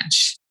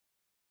avalanche.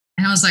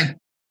 And I was like,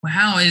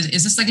 wow, is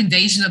this like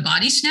Invasion of the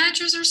Body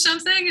Snatchers or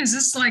something? Is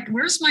this like,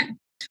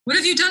 what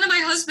have you done to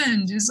my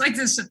husband? It's like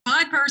this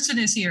odd person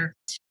is here.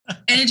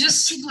 And it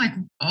just seemed like,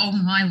 oh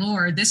my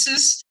Lord, this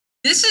is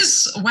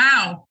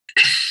wow.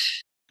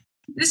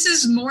 This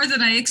is more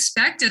than I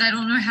expected. I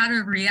don't know how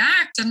to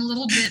react. I'm a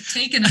little bit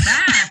taken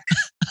aback.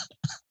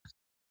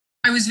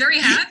 I was very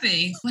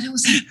happy, but it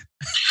was like,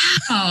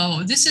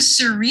 wow, this is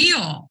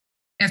surreal.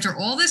 After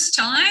all this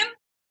time?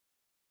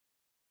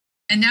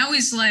 And now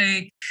he's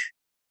like,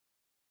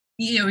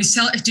 he's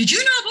telling, did you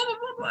know, blah, blah,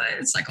 blah, blah.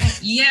 It's like, oh,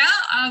 yeah.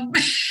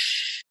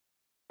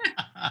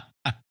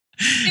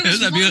 It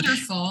was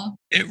wonderful.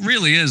 It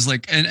really is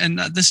like, and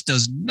this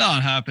does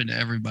not happen to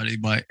everybody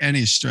by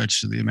any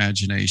stretch of the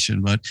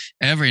imagination, but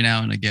every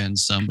now and again,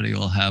 somebody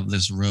will have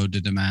this road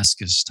to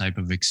Damascus type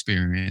of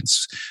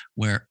experience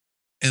where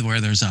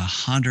there's a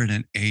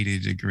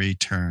 180-degree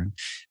turn.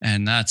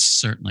 And that's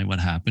certainly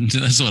what happened.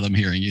 That's what I'm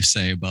hearing you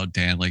say about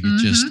Dan. Like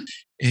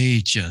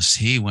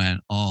he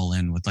went all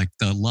in with like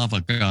the love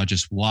of God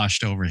just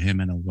washed over him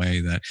in a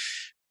way that,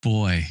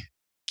 boy,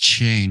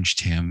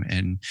 changed him.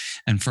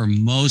 And for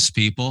most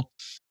people,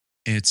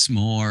 it's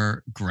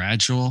more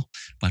gradual,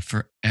 but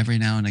for every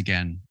now and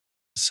again,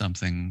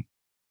 something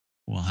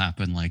will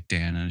happen like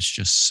Dan. And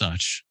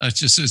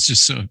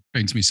it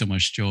brings me so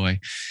much joy.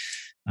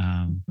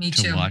 Me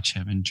to too. watch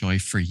him and joy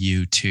for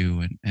you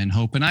too, and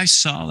hope. And I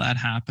saw that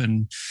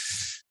happen.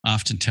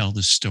 Often tell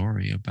the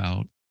story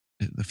about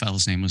the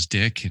fellow's name was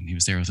Dick, and he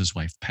was there with his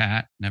wife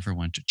Pat. Never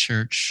went to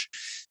church.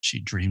 She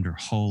dreamed her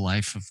whole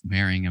life of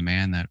marrying a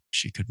man that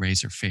she could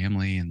raise her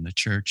family in the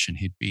church, and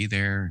he'd be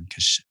there. And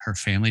because her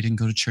family didn't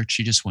go to church,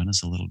 she just went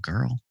as a little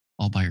girl,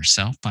 all by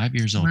herself, 5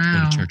 years old, to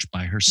go to church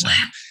by herself.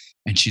 Wow.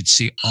 And she'd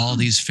see all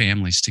these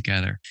families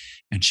together,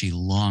 and she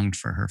longed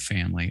for her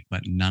family,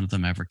 but none of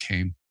them ever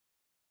came.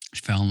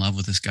 She fell in love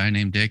with this guy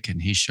named Dick,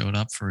 and he showed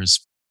up for his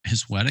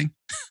wedding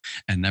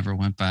and never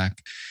went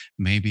back.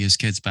 Maybe his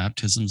kids'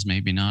 baptisms,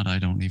 maybe not. I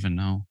don't even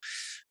know.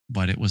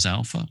 But it was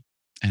Alpha,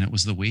 and it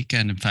was the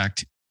weekend. In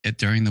fact,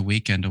 during the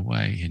weekend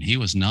away, and he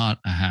was not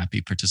a happy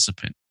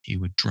participant. He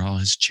would draw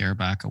his chair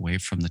back away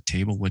from the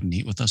table, wouldn't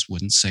eat with us,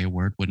 wouldn't say a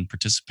word, wouldn't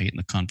participate in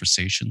the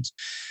conversations.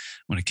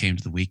 When it came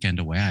to the weekend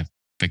away, I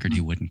figured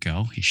he wouldn't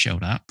go. He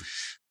showed up.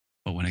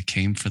 But when it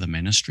came for the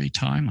ministry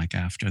time, like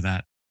after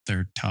that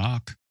third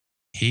talk,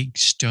 he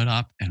stood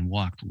up and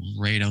walked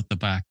right out the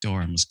back door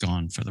and was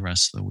gone for the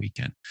rest of the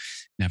weekend.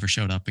 Never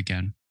showed up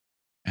again.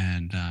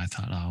 And I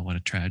thought, oh, what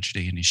a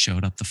tragedy. And he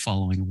showed up the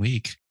following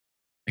week,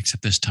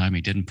 except this time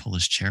he didn't pull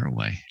his chair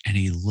away, and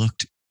he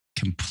looked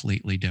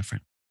completely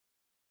different.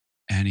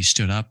 And he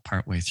stood up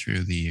partway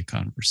through the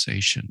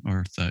conversation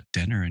or the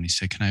dinner, and he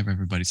said, can I have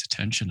everybody's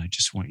attention? I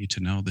just want you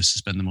to know this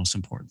has been the most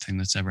important thing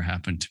that's ever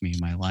happened to me in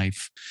my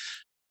life.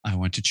 I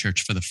went to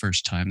church for the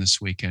first time this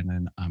weekend,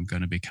 and I'm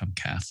going to become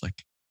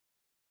Catholic.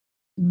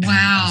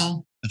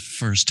 Wow. The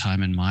first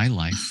time in my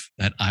life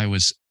that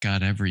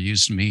God ever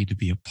used me to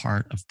be a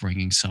part of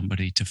bringing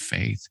somebody to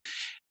faith.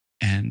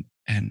 And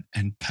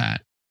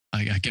Pat,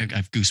 I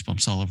have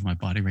goosebumps all over my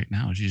body right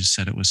now. She just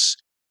said it was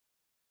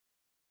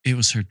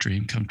her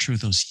dream come true.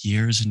 Those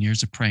years and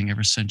years of praying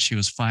ever since she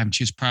was 5. And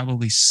she was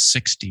probably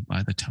 60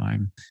 by the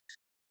time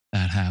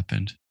that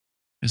happened.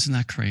 Isn't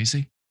that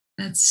crazy?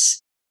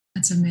 That's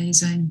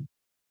amazing.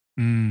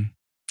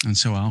 And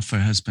so Alpha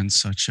has been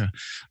such a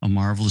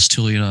marvelous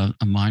tool.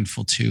 I'm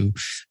mindful too,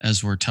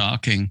 as we're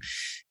talking,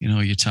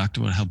 you talked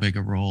about how big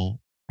a role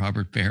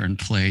Robert Barron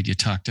played. You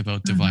talked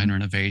about divine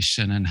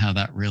renovation and how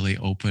that really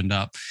opened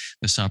up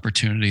this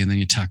opportunity. And then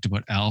you talked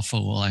about Alpha.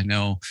 Well, I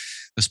know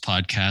this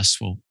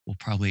podcast will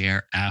probably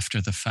air after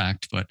the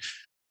fact, but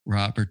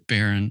Robert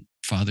Barron,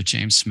 Father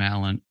James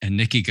Smallin, and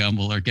Nicky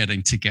Gumbel are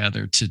getting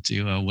together to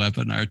do a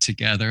webinar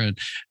together.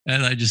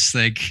 And I just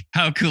think,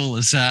 how cool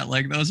is that?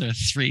 Like, those are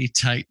three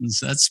titans.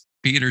 That's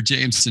Peter,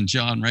 James, and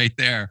John right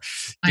there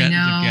getting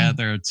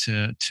together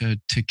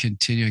to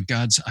continue.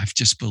 I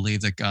just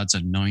believe that God's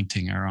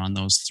anointing are on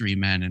those three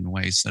men in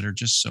ways that are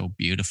just so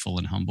beautiful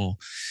and humble.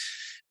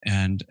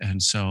 And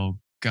so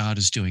God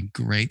is doing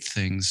great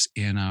things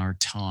in our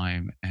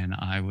time. And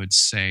I would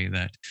say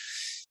that,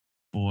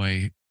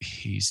 boy,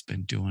 he's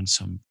been doing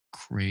some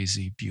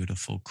crazy,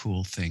 beautiful,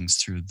 cool things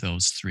through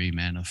those three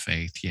men of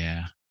faith.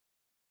 Yeah.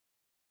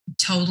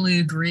 Totally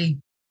agree.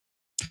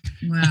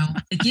 Wow.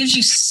 It gives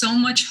you so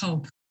much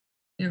hope.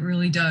 It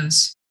really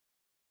does.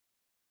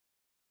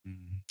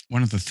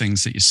 One of the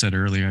things that you said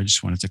earlier, I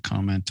just wanted to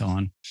comment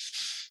on.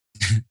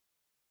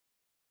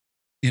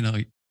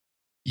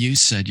 You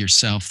said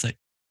yourself that,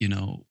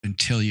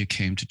 until you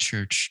came to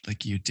church,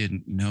 like, you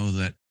didn't know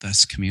that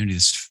this community,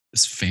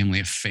 this family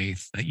of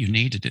faith, that you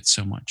needed it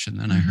so much. And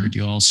then I heard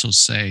you also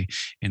say,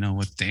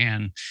 with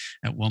Dan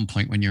at one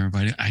point when you're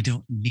invited, I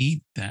don't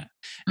need that.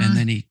 And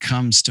then he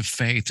comes to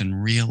faith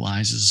and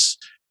realizes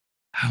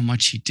how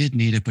much he did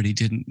need it, but he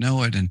didn't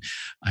know it. And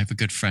I have a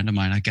good friend of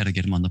mine. I got to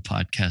get him on the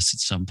podcast at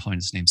some point.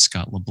 His name's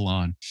Scott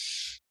LeBlanc.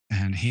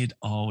 And he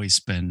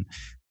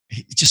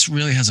just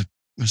really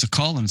there's a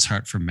call in his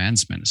heart for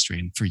men's ministry,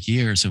 and for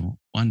years. And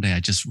one day I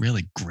just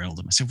really grilled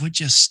him. I said, would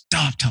you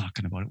stop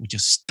talking about it? Would you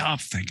stop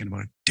thinking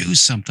about it? Do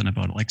something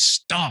about it. Like,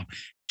 stop,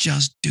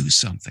 just do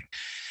something.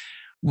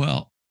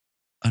 Well,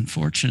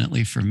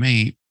 unfortunately for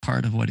me,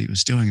 part of what he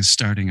was doing is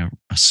starting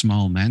a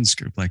small men's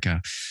group, like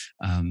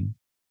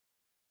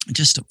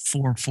just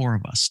four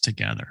of us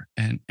together.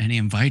 And he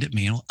invited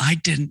me. I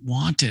didn't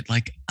want it.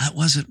 Like, that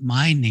wasn't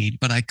my need,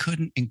 but I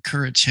couldn't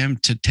encourage him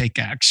to take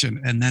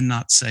action and then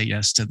not say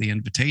yes to the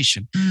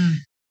invitation.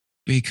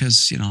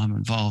 Because, I'm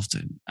involved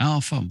in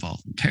Alpha, I'm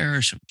involved in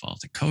Parish, I'm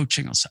involved in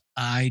coaching. I'll say,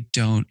 I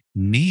don't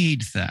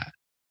need that.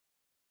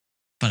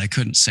 But I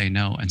couldn't say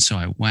no. And so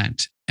I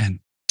went, and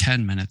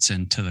 10 minutes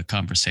into the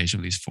conversation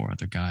with these four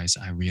other guys,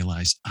 I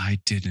realized I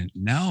didn't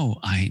know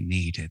I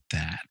needed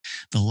that.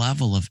 The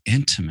level of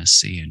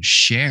intimacy and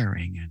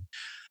sharing. And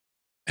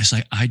it's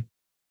like, I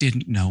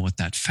didn't know what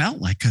that felt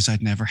like because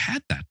I'd never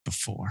had that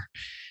before.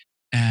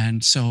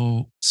 And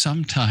so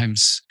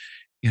sometimes,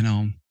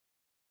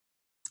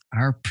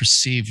 our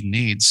perceived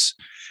needs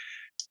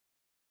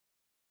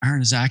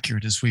aren't as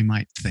accurate as we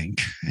might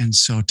think. And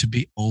so to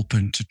be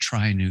open to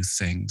try new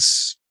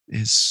things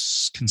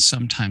can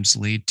sometimes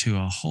lead to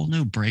a whole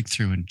new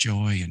breakthrough in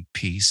joy and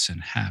peace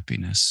and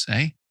happiness,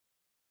 eh?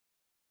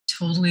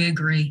 Totally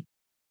agree.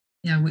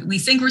 Yeah, we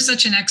think we're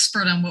such an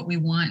expert on what we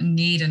want and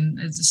need. And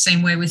it's the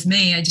same way with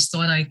me. I just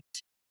thought I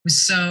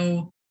was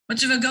so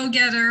much of a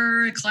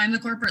go-getter, climb the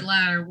corporate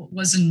ladder.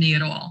 Wasn't me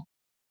at all.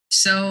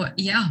 So,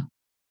 yeah,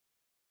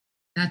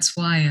 that's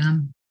why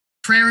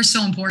prayer is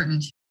so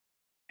important.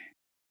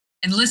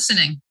 And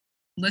listening.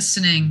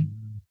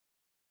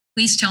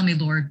 Please tell me,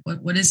 Lord,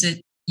 what is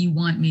it you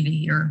want me to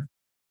hear?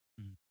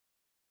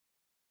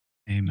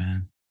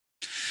 Amen.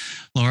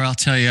 Laura, I'll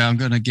tell you, I'm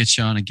going to get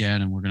you on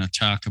again, and we're going to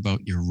talk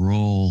about your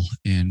role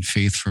in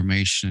faith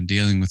formation and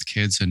dealing with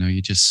kids. I know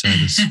you just said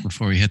this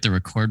before we hit the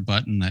record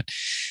button that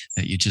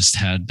you just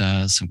had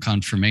some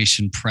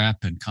confirmation prep,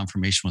 and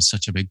confirmation was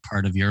such a big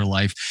part of your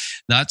life.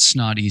 That's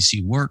not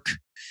easy work.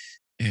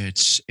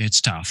 It's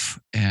tough.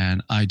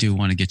 And I do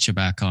want to get you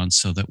back on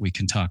so that we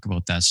can talk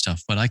about that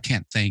stuff. But I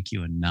can't thank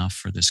you enough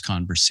for this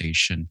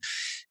conversation.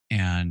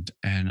 And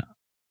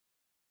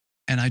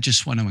I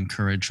just want to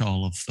encourage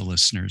all of the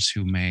listeners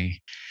who may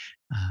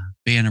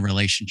be in a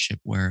relationship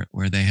where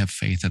they have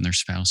faith and their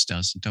spouse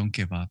doesn't. Don't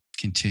give up.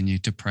 Continue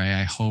to pray.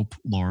 I hope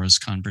Laura's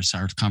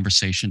our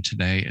conversation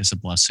today is a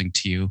blessing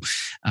to you.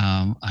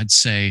 I'd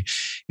say,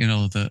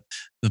 the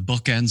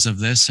bookends of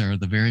this are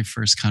the very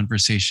first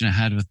conversation I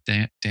had with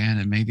Dan,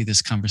 and maybe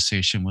this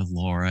conversation with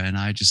Laura. And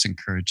I just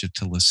encourage you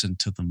to listen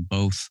to them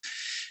both,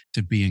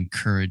 to be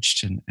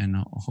encouraged, and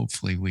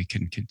hopefully we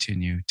can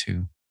continue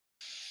to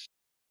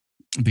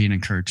be an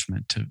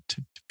encouragement to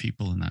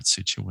people in that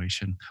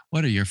situation.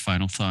 What are your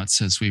final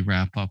thoughts as we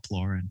wrap up,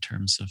 Laura, in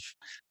terms of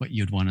what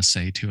you'd want to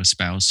say to a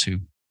spouse who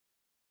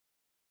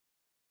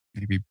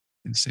maybe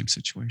in the same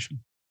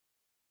situation?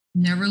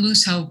 Never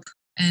lose hope,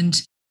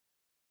 and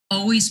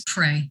always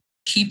pray.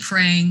 Keep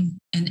praying,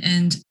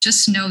 and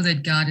just know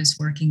that God is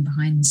working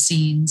behind the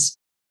scenes,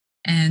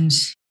 and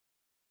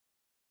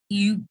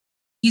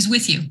He's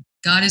with you.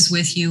 God is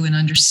with you and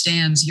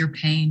understands your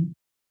pain.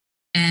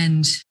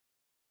 And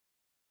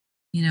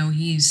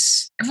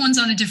everyone's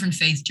on a different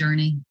faith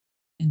journey,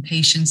 and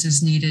patience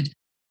is needed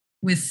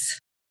with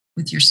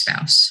your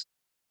spouse.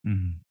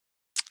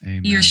 Mm-hmm.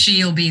 Amen. He or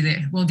she will be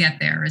there. We'll get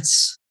there.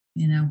 It's,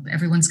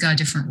 everyone's got a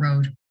different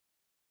road.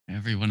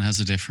 Everyone has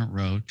a different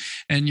road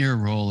and your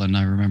role. And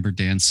I remember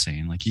Dan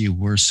saying, like, you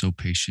were so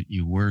patient,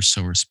 you were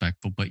so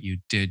respectful, but you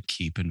did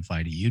keep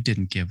inviting. You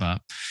didn't give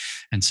up.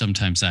 And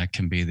sometimes that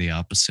can be the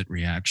opposite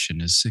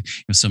reaction. Is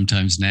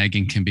sometimes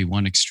nagging can be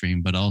one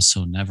extreme, but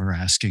also never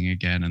asking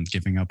again and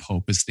giving up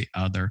hope is the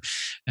other.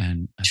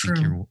 And I think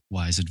your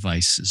wise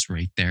advice is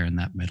right there in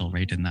that middle,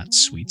 right in that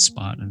sweet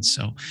spot. And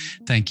so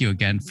thank you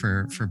again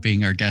for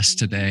being our guest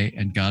today,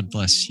 and God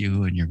bless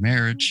you and your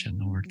marriage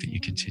and the work that you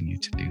continue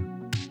to do.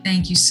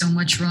 Thank you so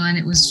much, Ron.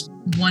 It was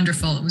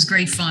wonderful. It was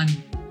great fun.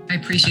 I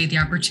appreciate the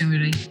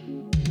opportunity.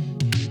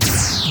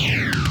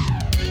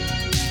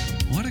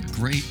 What a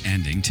great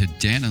ending to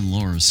Dan and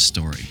Laura's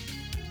story.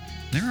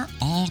 There are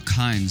all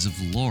kinds of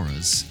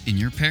Lauras in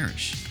your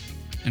parish.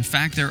 In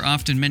fact, there are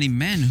often many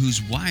men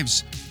whose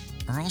wives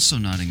are also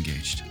not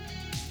engaged.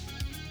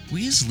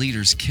 We as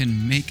leaders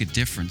can make a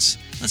difference.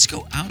 Let's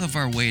go out of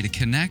our way to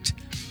connect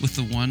with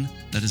the one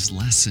that is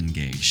less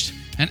engaged.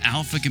 And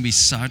Alpha can be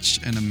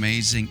such an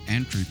amazing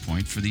entry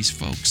point for these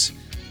folks.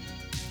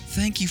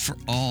 Thank you for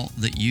all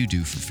that you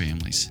do for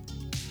families.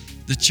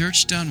 The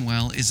Church Done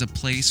Well is a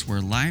place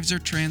where lives are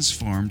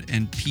transformed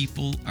and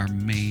people are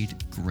made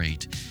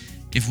great.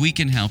 If we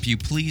can help you,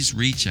 please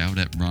reach out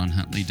at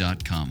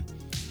ronhuntley.com.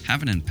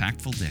 Have an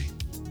impactful day.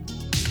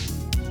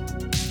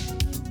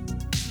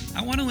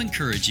 I want to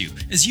encourage you,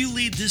 as you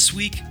lead this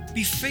week,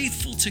 be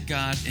faithful to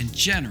God and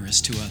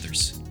generous to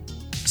others.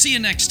 See you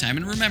next time,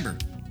 and remember,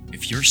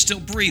 if you're still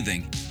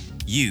breathing,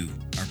 you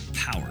are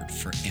powered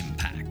for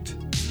impact.